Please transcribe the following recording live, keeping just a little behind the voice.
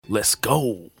Let's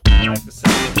go. Yeah. That's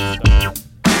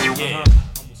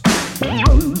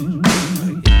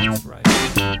right.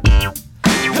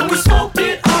 And we smoked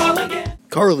it all again.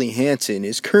 Carlie Hanson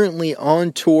is currently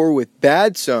on tour with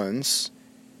Bad Sons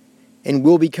and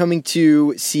will be coming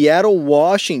to Seattle,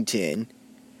 Washington,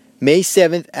 May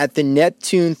 7th at the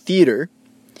Neptune Theater,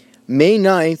 May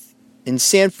 9th in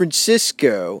San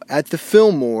Francisco at the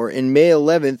Fillmore, and May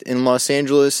 11th in Los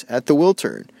Angeles at the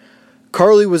Wiltern.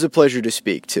 Carlie was a pleasure to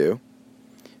speak to.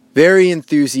 Very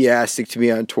enthusiastic to be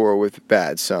on tour with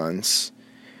Bad Sons.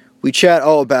 We chat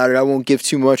all about it. I won't give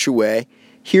too much away.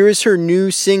 Here is her new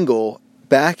single,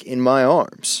 Back in My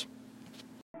Arms.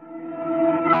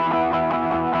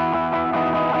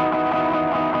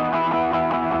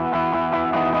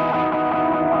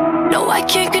 No, I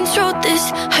can't control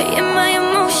this. I am my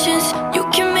emotions. You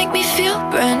can make me feel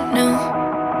brand new.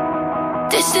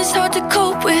 This is hard to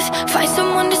cope with. Find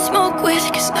someone to smoke with,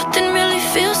 'cause nothing really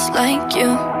feels like you.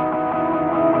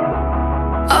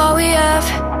 All we have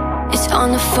is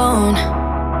on the phone.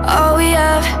 All we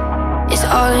have is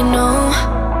all I know.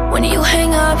 When you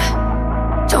hang up,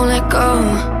 don't let go.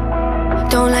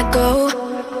 Don't let go.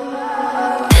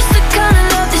 This the kind of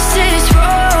love that says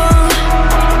wrong.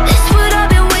 This what I've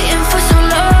been waiting for so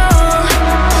long.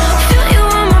 Feel you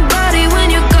on my body when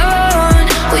you're gone.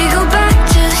 We go back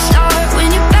to the start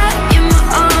when you're back in my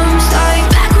arms. Like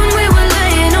back when we were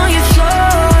laying on your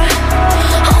floor,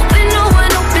 hoping no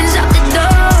one opens up the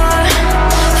door.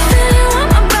 Feel you on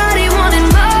my body wanting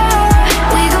more.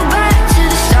 We go back to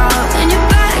the start when you're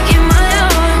back in my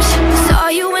arms. Saw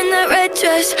you in that red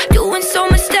dress, doing so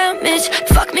much damage.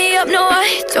 Fuck me up, no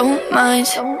I don't mind.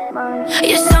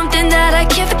 You're something that I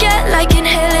can't forget, like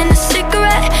inhaling a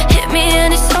cigarette. Hit me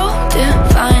and it's so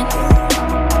divine.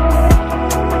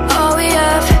 All we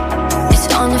have is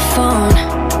on the phone.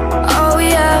 All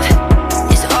we have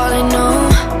is all I know.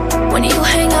 When you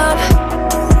hang up,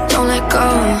 don't let go.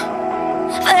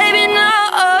 Baby, no.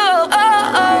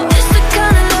 This the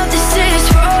kind of love that says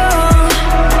wrong.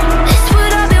 This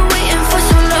what I've been waiting for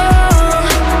so long.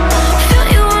 Feel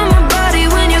you on my body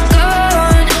when you're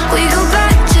gone. We go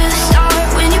back to the start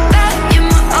when you're back in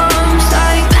my arms.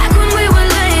 Like back when we were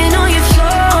laying on your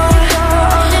floor,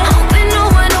 hoping no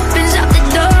one opens up the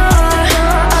door.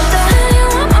 Feel you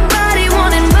on my body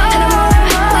wanting more.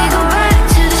 We go back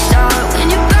to the start when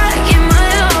you're back in my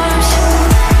arms.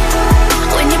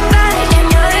 When you're back in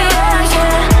my arms,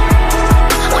 yeah.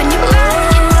 When you're back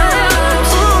in my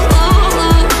arms, ooh, ooh,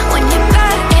 ooh. When you're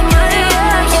back in my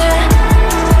arms, yeah.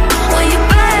 When you're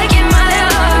back in my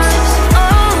arms,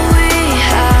 all we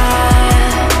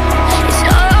have is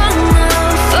on the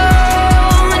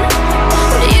phone.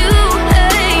 When you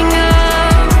hang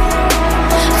up,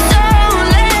 don't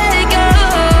let go.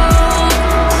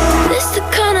 This the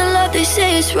kind of love they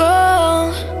say is wrong.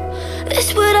 This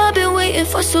what I've been waiting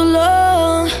for so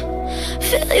long.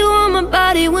 Feel you on my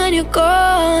body when you're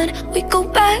gone. We go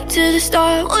back to the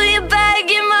start when you're back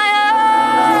in my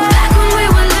arms. Back when we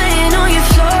were laying on your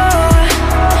floor,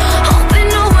 hoping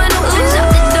no one opens up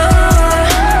the door.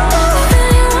 Feel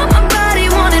you on my body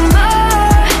wanting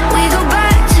more. We go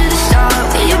back to the start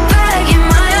when you're back in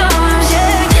my arms.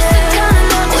 Yeah, this the kind of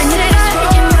love when you're back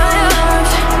in my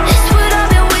arms. This what I've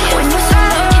been waiting for so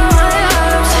long. In my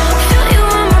arms, feel you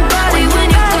on my body when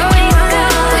you're gone.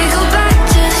 We go back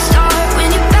to the start when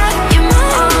you're back in my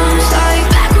arms. Like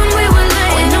back when we were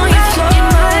laying on your floor, in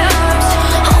my arms,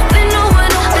 hoping no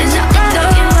one opens up the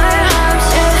door. In my arms,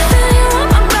 yeah. Feel you on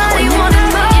my body wanting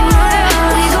more.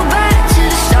 We go back to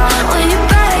the start when you're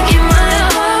back in my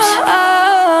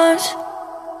arms.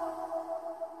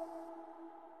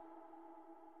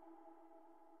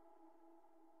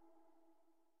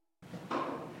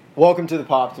 Welcome to the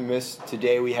Poptimist.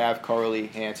 Today we have Carlie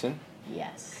Hanson.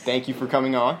 Yes. Thank you for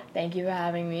coming on. Thank you for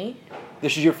having me.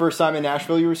 This is your first time in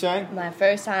Nashville, you were saying? My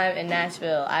first time in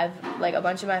Nashville. I've, like, a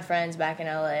bunch of my friends back in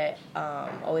LA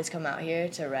always come out here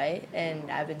to write, and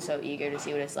I've been so eager to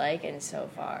see what it's like, and so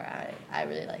far I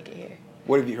really like it here.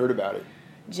 What have you heard about it?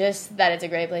 Just that it's a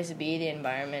great place to be. The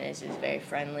environment is just very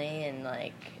friendly, and,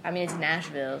 like, I mean, it's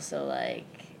Nashville, so, like,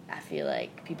 I feel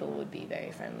like people would be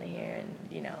very friendly here, and,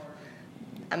 you know,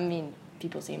 I mean,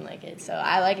 people seem like it. So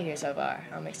I like it here so far.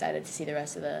 I'm excited to see the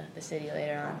rest of the city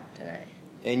later on tonight.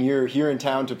 And you're here in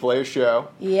town to play a show.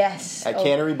 Yes. At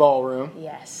Cannery Ballroom.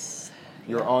 Yes.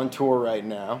 You're on tour right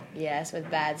now. Yes, with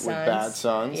Bad Sons. With Bad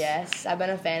Sons. Yes. I've been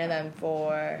a fan of them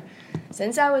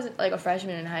since I was like a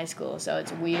freshman in high school, so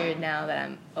it's weird now that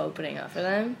I'm opening up for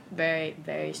them. Very,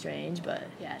 very strange, but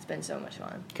yeah, it's been so much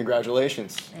fun.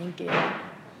 Congratulations. Thank you.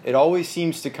 It always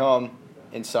seems to come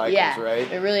in cycles, yeah, right?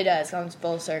 It really does. It comes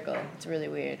full circle. It's really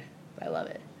weird, but I love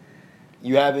it.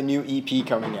 You have a new EP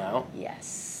coming out,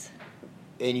 Yes.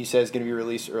 and you said it's going to be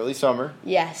released early summer.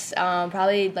 Yes.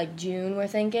 Probably like June. We're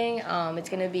thinking. It's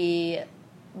gonna be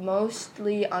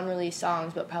mostly unreleased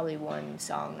songs, but probably one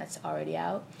song that's already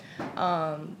out.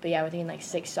 But yeah, we're thinking like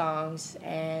 6 songs,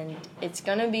 and it's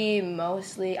gonna be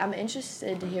mostly. I'm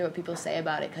interested to hear what people say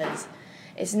about it because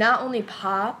it's not only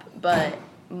pop, but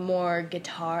more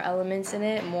guitar elements in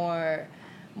it, more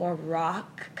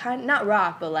rock not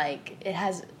rock, but like it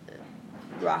has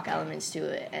rock elements to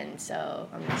it, and so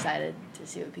I'm excited to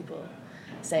see what people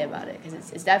say about it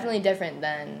because it's definitely different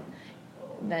than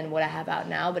what I have out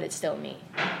now, but it's still me.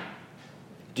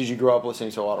 Did you grow up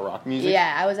listening to a lot of rock music?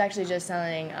 Yeah, I was actually just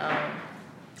telling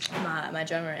my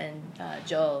drummer and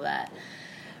Joel that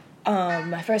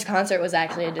my first concert was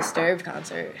actually a Disturbed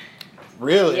concert.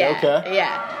 Really? Yeah, Okay.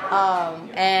 yeah.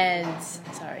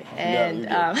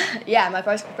 Yeah, my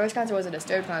first concert was a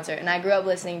Disturbed concert, and I grew up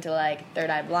listening to like Third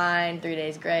Eye Blind, 3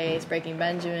 Days Grace, Breaking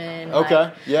Benjamin. Okay.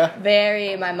 Like,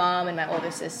 Yeah. my mom and my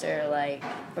older sister, like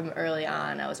from early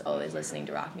on, I was always listening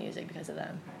to rock music because of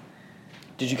them.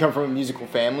 Did you come from a musical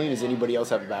family? Does anybody else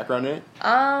have a background in it?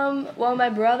 Well, my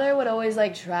brother would always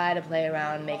like try to play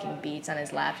around making beats on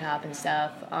his laptop and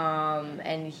stuff.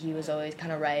 And he was always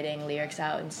kind of writing lyrics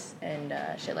out and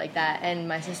shit like that. And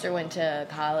my sister went to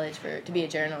college to be a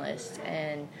journalist.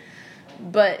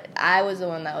 But I was the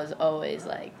one that was always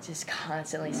like just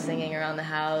constantly singing around the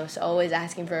house, always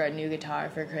asking for a new guitar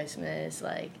for Christmas.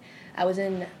 Like I was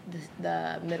in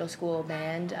the middle school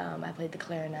band. I played the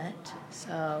clarinet.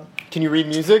 So Can you read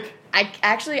music? I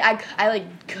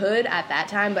like could at that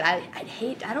time, but I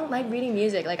don't like reading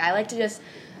music. Like I like to just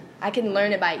I can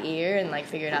learn it by ear and like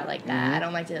figure it out like that. I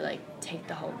don't like to like take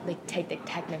the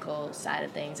technical side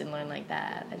of things and learn like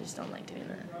that. I just don't like doing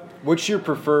that. What's your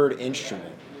preferred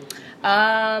instrument?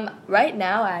 Right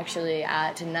now, actually,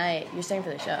 tonight, you're staying for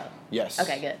the show? Yes.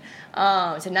 Okay, good.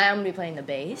 Tonight I'm going to be playing the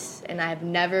bass, and I've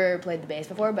never played the bass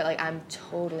before, but, like, I'm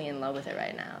totally in love with it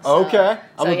right now. So, Okay.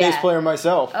 I'm a bass player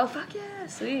myself. Oh, fuck yeah,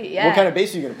 sweet, yeah. What kind of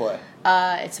bass are you going to play?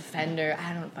 It's a Fender.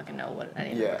 I don't fucking know what I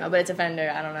need to Yeah. work on, but it's a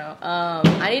Fender. I don't know.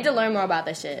 I need to learn more about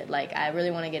this shit. Like, I really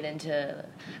want to get into...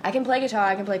 I can play guitar,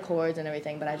 I can play chords and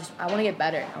everything, but I want to get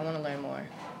better. I want to learn more.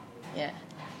 Yeah.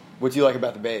 What do you like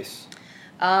about the bass?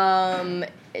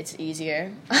 It's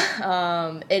easier.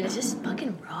 It's just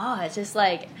fucking raw. It's just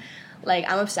like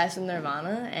I'm obsessed with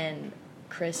Nirvana, and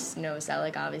Chris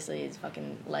Novoselic obviously is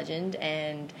fucking legend,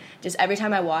 and just every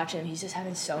time I watch him, he's just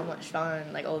having so much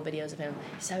fun. Like old videos of him,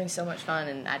 he's having so much fun,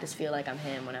 and I just feel like I'm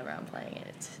him whenever I'm playing it.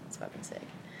 It's fucking sick.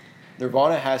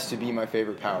 Nirvana has to be my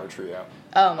favorite power trio.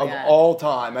 Oh my of god. all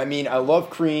time. I mean, I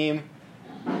love Cream.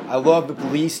 I love the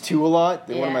Police too a lot.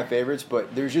 They're one of my favorites,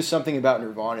 but there's just something about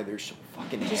Nirvana. They're so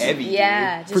fucking heavy,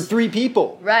 dude. For 3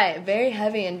 people. Right, very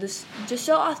heavy and just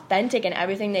so authentic in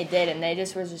everything they did, and they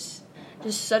just were just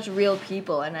such real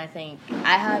people. And I think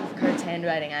I have Kurt's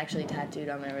handwriting actually tattooed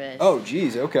on my wrist. Oh,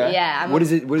 geez, okay. Yeah. What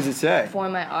does it say? For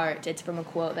my art. It's from a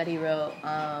quote that he wrote.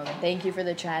 Thank you for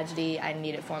the tragedy. I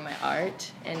need it for my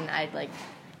art, and I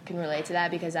can relate to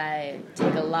that because I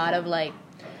take a lot of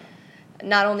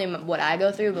not only what I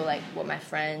go through, but like what my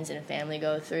friends and family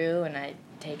go through, and I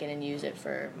take it and use it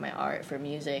for my art, for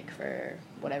music, for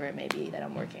whatever it may be that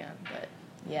I'm working on. But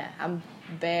yeah, I'm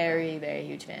very, very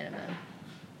huge fan of them.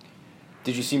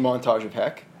 Did you see Montage of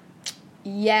Heck?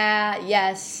 Yeah,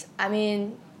 yes. I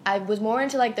mean, I was more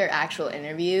into like their actual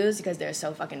interviews because they're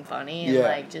so fucking funny and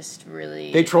like just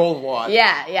really... They troll a lot.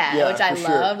 Yeah, which I for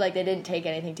love. Sure. Like they didn't take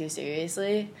anything too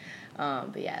seriously.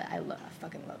 But yeah, I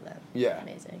fucking love them. Yeah.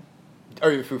 Amazing. Are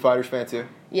you a Foo Fighters fan too?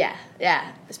 Yeah.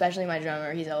 Especially my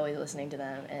drummer, he's always listening to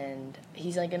them, and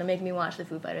he's like gonna make me watch the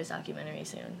Foo Fighters documentary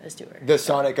soon. This tour. The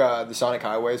Sonic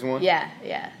Highways one. Yeah.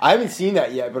 I haven't seen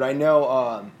that yet, but I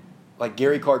know like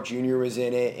Gary Clark Jr. was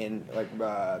in it, and like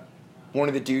one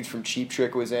of the dudes from Cheap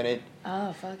Trick was in it.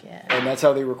 Oh fuck yeah! And that's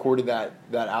how they recorded that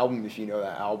album. If you know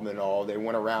that album at all, they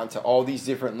went around to all these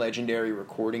different legendary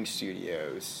recording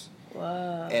studios.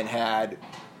 Whoa. And had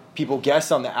people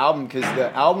guest on the album, because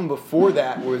the album before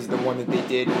that was the one that they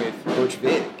did with Butch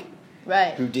Vig,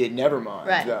 right? Who did Nevermind,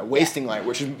 right? Wasting Light,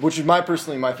 which is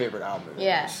personally my favorite album.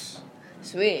 Yeah,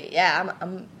 sweet. Yeah, I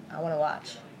want to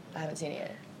watch. I haven't seen it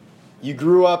yet. You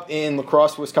grew up in La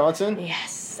Crosse, Wisconsin?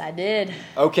 Yes, I did.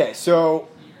 Okay, so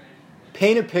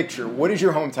paint a picture. What is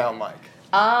your hometown like?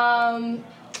 My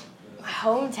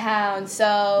hometown,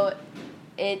 so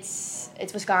it's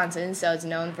Wisconsin, so it's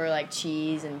known for like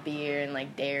cheese and beer and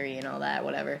like dairy and all that,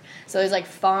 whatever. So there's like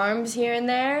farms here and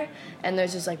there, and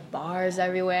there's just like bars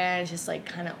everywhere, and it's just like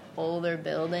kind of older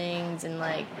buildings, and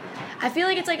like I feel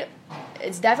like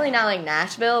it's definitely not like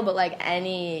Nashville, but like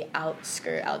any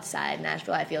outskirt outside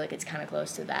Nashville, I feel like it's kind of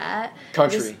close to that.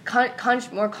 Country.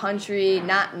 Just more country,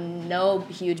 no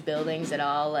huge buildings at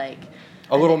all. Like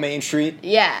A little Main Street.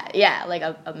 yeah, like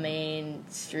a main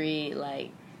street,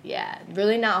 like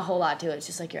really not a whole lot to it. It's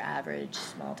just like your average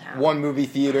small town. One movie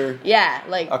theater. Yeah,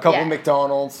 like A couple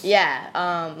McDonald's.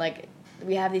 Yeah, like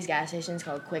we have these gas stations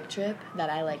called Quick Trip that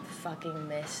I like fucking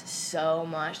miss so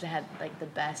much. They had like the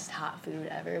best hot food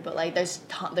ever, but like there's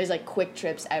like Quick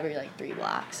Trips every like 3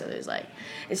 blocks, so there's like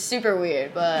it's super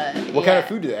weird. But What kind of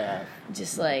food do they have?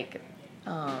 Just like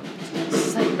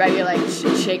just like regular like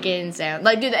chicken sandwich.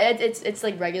 Like dude, it's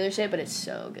like regular shit, but it's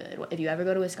so good. If you ever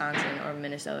go to Wisconsin or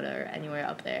Minnesota or anywhere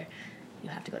up there, you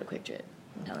have to go to Quick Trip.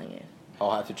 I'm telling you.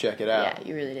 I'll have to check it out. Yeah,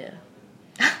 you really do.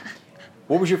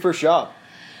 What was your first job?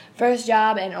 First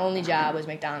job and only job was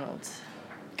McDonald's.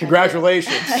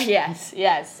 Congratulations.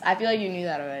 Yes. I feel like you knew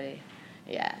that already.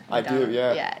 Yeah. I do,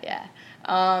 yeah. Yeah.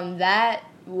 That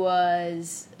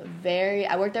was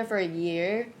I worked there for a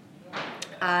year.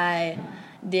 I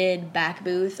did back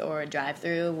booth or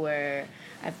drive-through where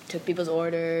I took people's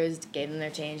orders, gave them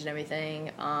their change and everything.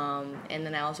 And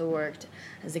then I also worked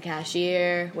as a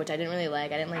cashier, which I didn't really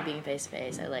like. I didn't like being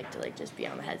face-to-face. I liked to like just be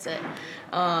on the headset.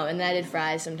 And then I did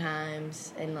fries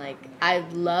sometimes. And like I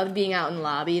loved being out in the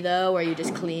lobby though, where you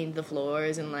just cleaned the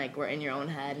floors and like were in your own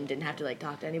head and didn't have to like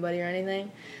talk to anybody or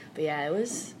anything. But yeah, it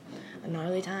was a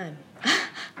gnarly time.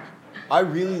 I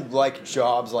really like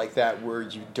jobs like that where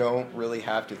you don't really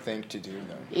have to think to do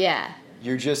them. Yeah.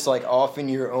 You're just like off in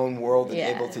your own world and Yeah.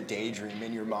 able to daydream,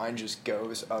 and your mind just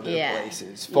goes other Yeah.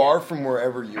 places, far from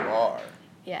wherever you are.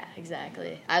 Yeah,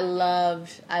 exactly. I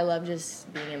love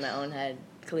just being in my own head,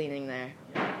 cleaning there.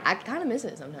 I kind of miss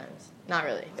it sometimes. Not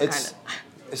really. It's kind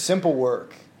of. simple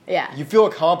work. Yeah. You feel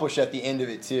accomplished at the end of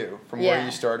it too, from where Yeah.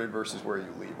 you started versus where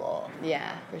you leave off.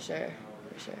 Yeah, for sure.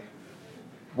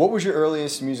 What was your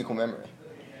earliest musical memory?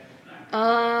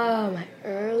 My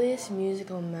earliest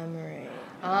musical memory.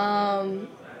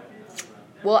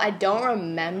 Well, I don't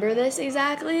remember this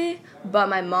exactly, but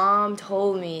my mom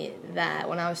told me that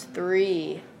when I was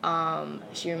 3,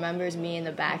 she remembers me in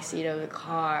the backseat of the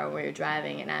car where we were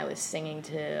driving, and I was singing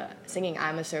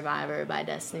 "I'm a Survivor" by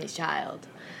Destiny's Child.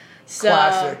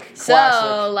 Classic.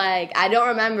 So, like, I don't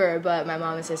remember, but my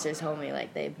mom and sister told me,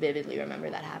 like, they vividly remember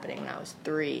that happening when I was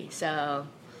 3. So,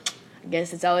 I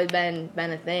guess it's always been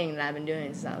a thing that I've been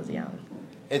doing since I was young.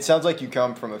 It sounds like you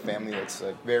come from a family that's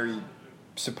like very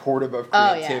supportive of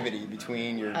creativity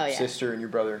between your sister and your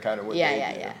brother and kind of what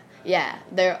they do. Yeah,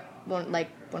 they're like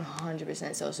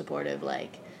 100% so supportive.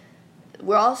 Like,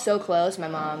 we're all so close, my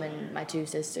mom and my 2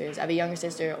 sisters. I have a younger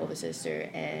sister, older sister,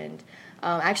 and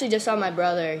I actually just saw my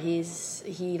brother. He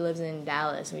lives in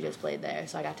Dallas, and we just played there,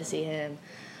 so I got to see him.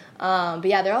 But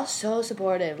yeah, they're all so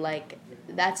supportive. Like,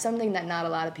 that's something that not a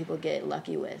lot of people get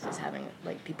lucky with, is having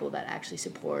like people that actually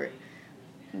support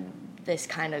this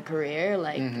kind of career.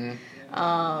 Like,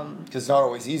 because it's not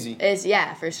always easy. It's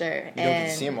for sure. You don't get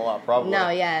to see them a lot, probably. No,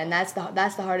 yeah, and that's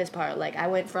the hardest part. Like, I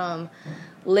went from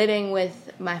living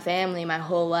with my family my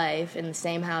whole life in the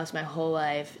same house my whole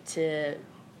life to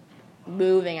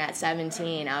moving at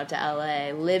 17 out to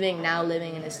LA, living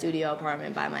in a studio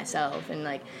apartment by myself, and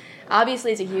like,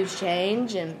 obviously it's a huge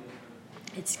change and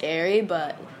it's scary,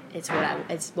 but it's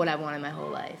what I wanted my whole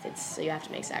life. So you have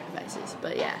to make sacrifices.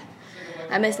 But yeah,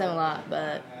 I miss them a lot,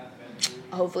 but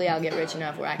hopefully I'll get rich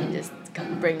enough where I can just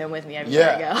bring them with me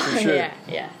everywhere I go. For sure.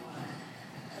 Yeah.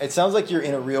 It sounds like you're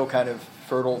in a real kind of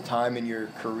fertile time in your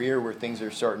career where things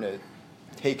are starting to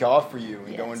take off for you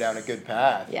and going down a good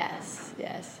path. Yes.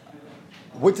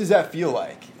 What does that feel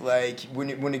like? Like, when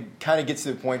it kind of gets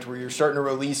to the point where you're starting to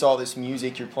release all this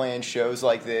music, you're playing shows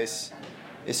like this,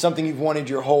 it's something you've wanted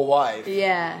your whole life.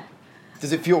 Yeah.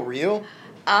 Does it feel real?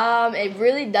 It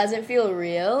really doesn't feel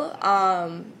real.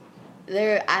 I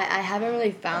haven't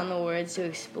really found the words to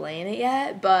explain it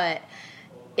yet, but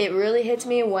it really hits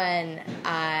me when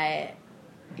I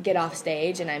get off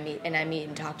stage and I meet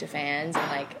and talk to fans, and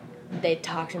like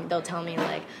they'll tell me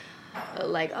like,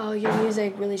 oh, your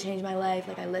music really changed my life.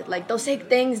 Like they'll say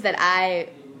things that I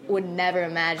would never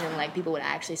imagine like people would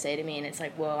actually say to me, and it's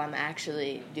like, whoa, I'm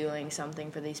actually doing something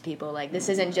for these people. Like, this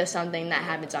isn't just something that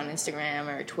happens on Instagram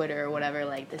or Twitter or whatever.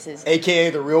 Like, this is AKA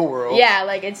the real world. Yeah,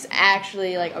 like, it's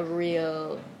actually like a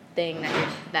real thing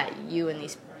that you and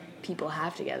these people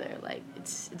have together. Like,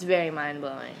 it's very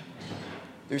mind-blowing.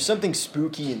 There's something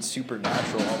spooky and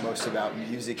supernatural almost about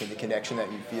music and the connection that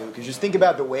you feel. Because just think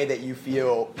about the way that you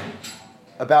feel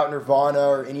about Nirvana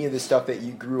or any of the stuff that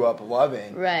you grew up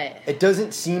loving. Right. It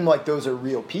doesn't seem like those are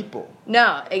real people.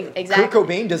 No, exactly. Kurt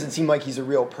Cobain doesn't seem like he's a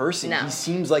real person. No. He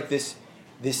seems like this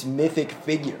this mythic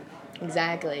figure.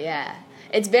 Exactly, yeah.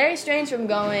 It's very strange from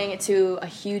going to a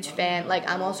huge fan. Like,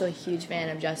 I'm also a huge fan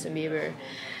of Justin Bieber.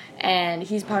 And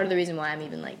he's part of the reason why I'm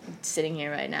even, like, sitting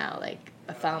here right now. Like,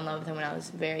 I fell in love with him when I was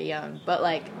very young. But,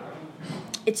 like,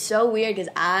 it's so weird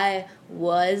because I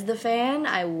was the fan.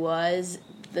 I was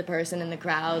the person in the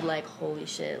crowd, like, holy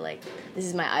shit, like, this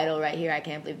is my idol right here. I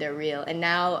can't believe they're real. And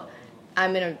now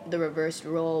I'm in the reversed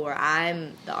role where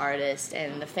I'm the artist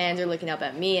and the fans are looking up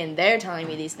at me and they're telling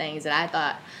me these things that I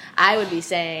thought I would be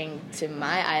saying to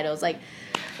my idols. Like,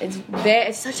 it's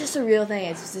such a surreal thing.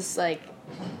 It's just like,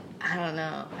 I don't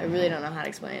know. I really don't know how to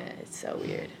explain it. It's so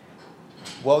weird.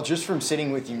 Well, just from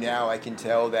sitting with you now, I can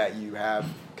tell that you have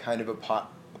kind of a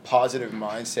positive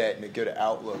mindset and a good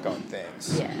outlook on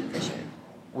things. Yeah, for sure.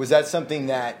 Was that something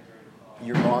that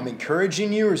your mom encouraged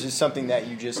in you, or is this something that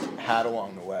you just had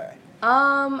along the way?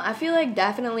 I feel like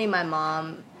definitely my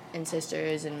mom and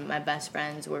sisters and my best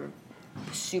friends were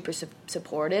super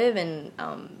supportive and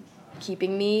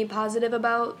keeping me positive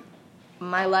about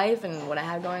my life and what I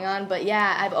had going on. But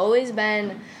yeah, I've always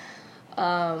been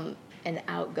an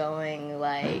outgoing,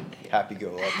 like,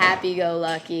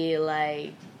 happy-go-lucky,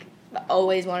 like,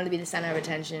 always wanted to be the center of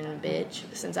attention bitch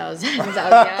since I was young.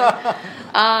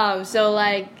 So,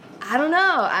 like, I don't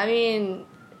know. I mean,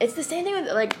 it's the same thing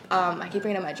with, like, I keep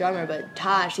bringing up my drummer, but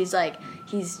Tosh, he's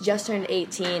just turned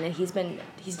 18, and he's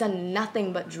done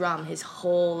nothing but drum his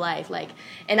whole life. Like,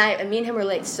 and me and him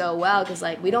relate so well, because,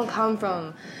 like, we don't come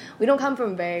from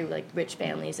very, like, rich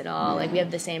families at all. Like, we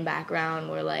have the same background.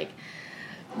 We're, like,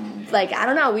 I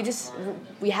don't know,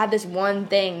 we have this one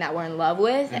thing that we're in love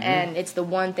with, and it's the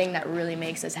one thing that really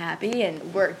makes us happy,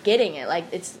 and we're getting it. Like,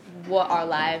 it's what our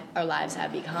lives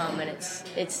have become, and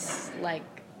it's like,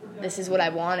 this is what I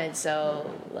wanted, so,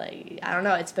 like, I don't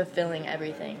know, it's fulfilling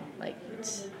everything. Like,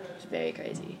 it's very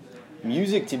crazy.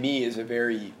 Music to me is a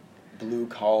very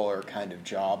blue-collar kind of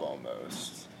job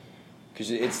almost,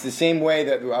 because it's the same way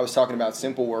that I was talking about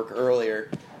simple work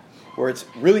earlier, where it's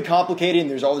really complicated and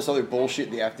there's all this other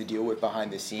bullshit they have to deal with behind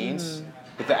the scenes.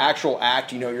 But the actual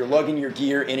act, you're lugging your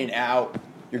gear in and out,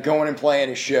 you're going and playing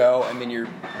a show, and then you're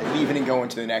leaving and going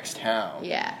to the next town.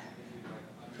 Yeah.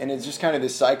 And it's just kind of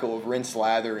this cycle of rinse,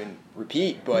 lather, and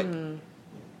repeat. But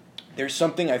there's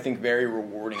something I think very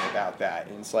rewarding about that.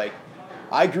 And it's like,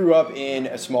 I grew up in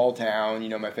a small town.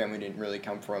 My family didn't really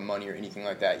come from money or anything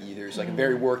like that either. It's like a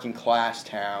very working class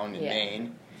town in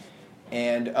Maine.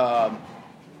 And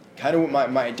kind of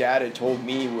what my dad had told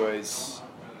me was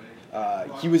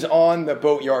he was on the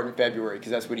boatyard in February,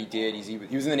 because that's what he did. He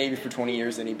was in the Navy for 20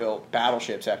 years, then he built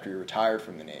battleships after he retired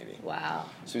from the Navy. Wow.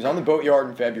 So he was on the boatyard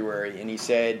in February, and he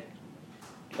said,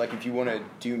 like, if you want to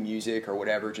do music or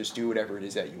whatever, just do whatever it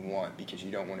is that you want, because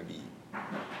you don't want to be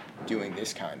doing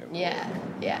this kind of work.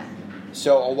 Yeah.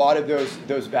 So a lot of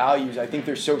those values, I think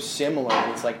they're so similar.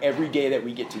 It's like every day that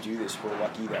we get to do this, we're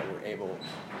lucky that we're able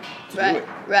to do it.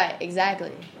 Right,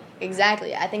 exactly.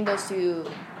 I think those two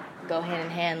go hand in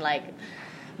hand. Like,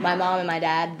 my mom and my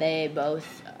dad, they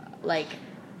both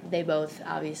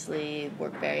obviously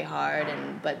work very hard,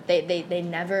 but they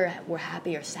never were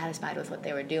happy or satisfied with what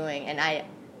they were doing. And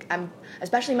I'm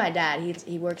especially my dad.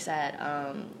 He works at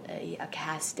a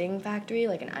casting factory,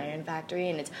 like an iron factory,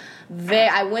 and it's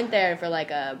I went there for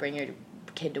like a bring your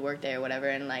kid to work there or whatever,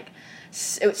 and like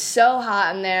it was so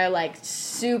hot in there, like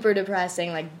super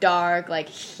depressing, like dark, like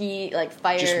heat, like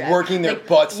fire, just working their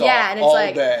butts off and it's all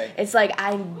like, day. It's like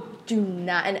I do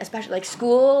not, and especially like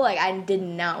school, like I did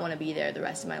not want to be there the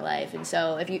rest of my life. And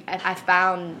so if I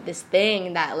found this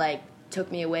thing that like took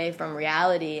me away from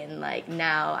reality, and like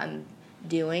now I'm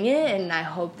doing it, and I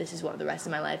hope this is what the rest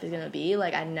of my life is gonna be.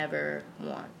 Like, I never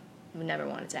want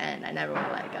it to end. I never want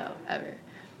to let it go ever.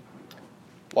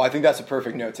 Well, I think that's a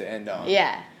perfect note to end on.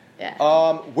 Yeah.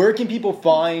 Where can people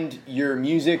find your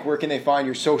music? Where can they find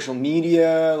your social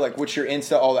media? Like, what's your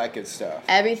Insta? All that good stuff.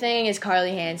 Everything is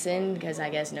Carlie Hanson, because I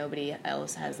guess nobody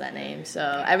else has that name.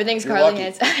 So everything's You're Carlie lucky.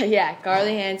 Hanson. Yeah,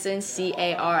 Carlie Hanson,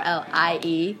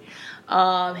 Carlie.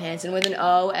 Hanson with an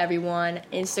O. Everyone.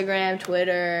 Instagram,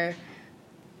 Twitter,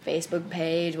 Facebook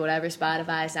page, whatever,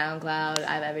 Spotify, SoundCloud.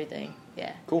 I have everything.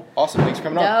 Yeah. Cool. Awesome. Thanks for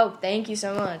coming on. Dope. Thank you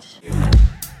so much.